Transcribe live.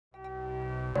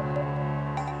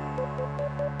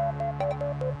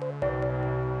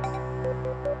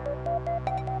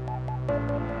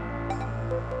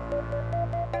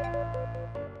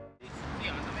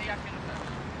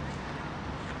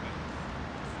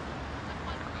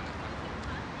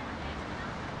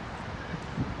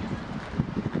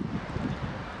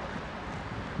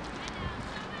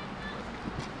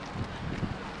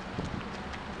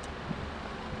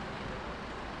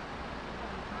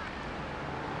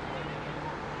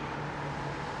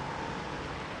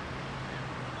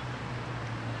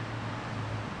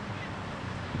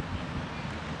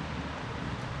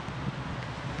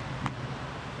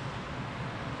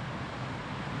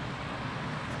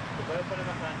¿Puedes poner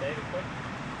más grande ahí después?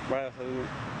 Vale, saludos.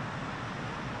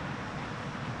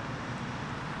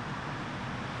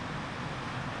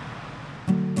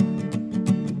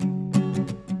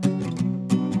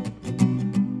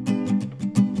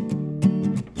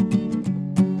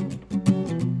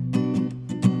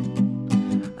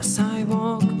 As I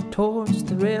walk towards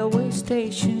the railway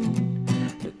station,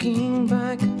 looking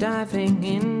back, diving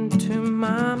into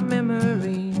my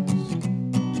memories,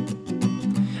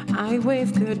 I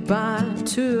wave goodbye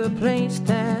to a place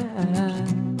that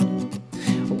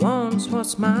once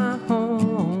was my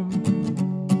home.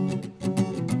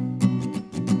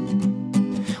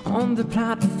 On the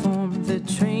platform, the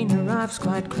train arrives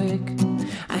quite quick.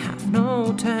 I have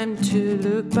no time to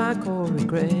look back or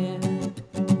regret.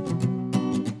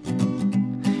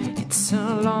 It's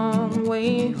a long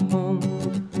way home,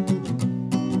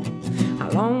 a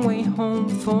long way home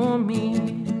for me.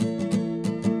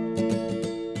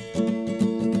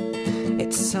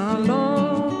 It's a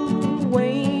long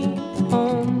way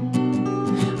home,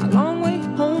 a long way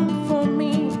home for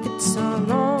me. It's a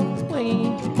long way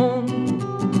home.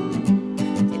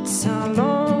 It's a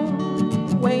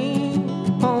long way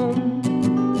home,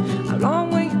 a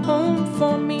long way home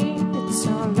for me. It's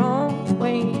a long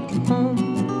way home.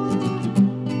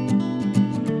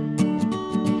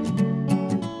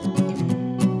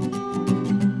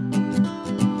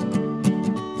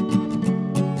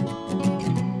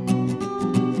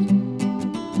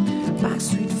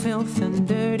 And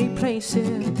dirty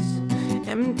places,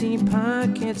 empty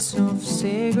packets of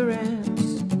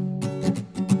cigarettes.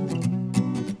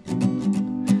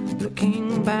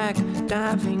 Looking back,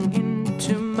 diving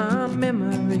into my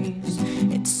memories,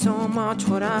 it's so much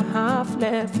what I have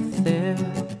left there.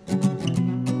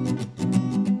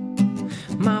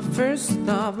 My first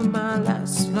love, my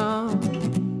last love.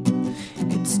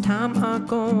 It's time I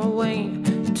go away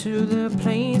to the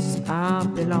place I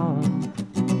belong.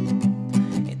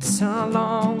 It's a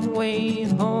long way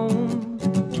home,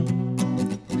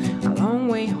 a long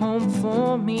way home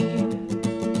for me.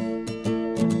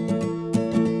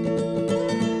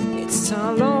 It's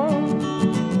a long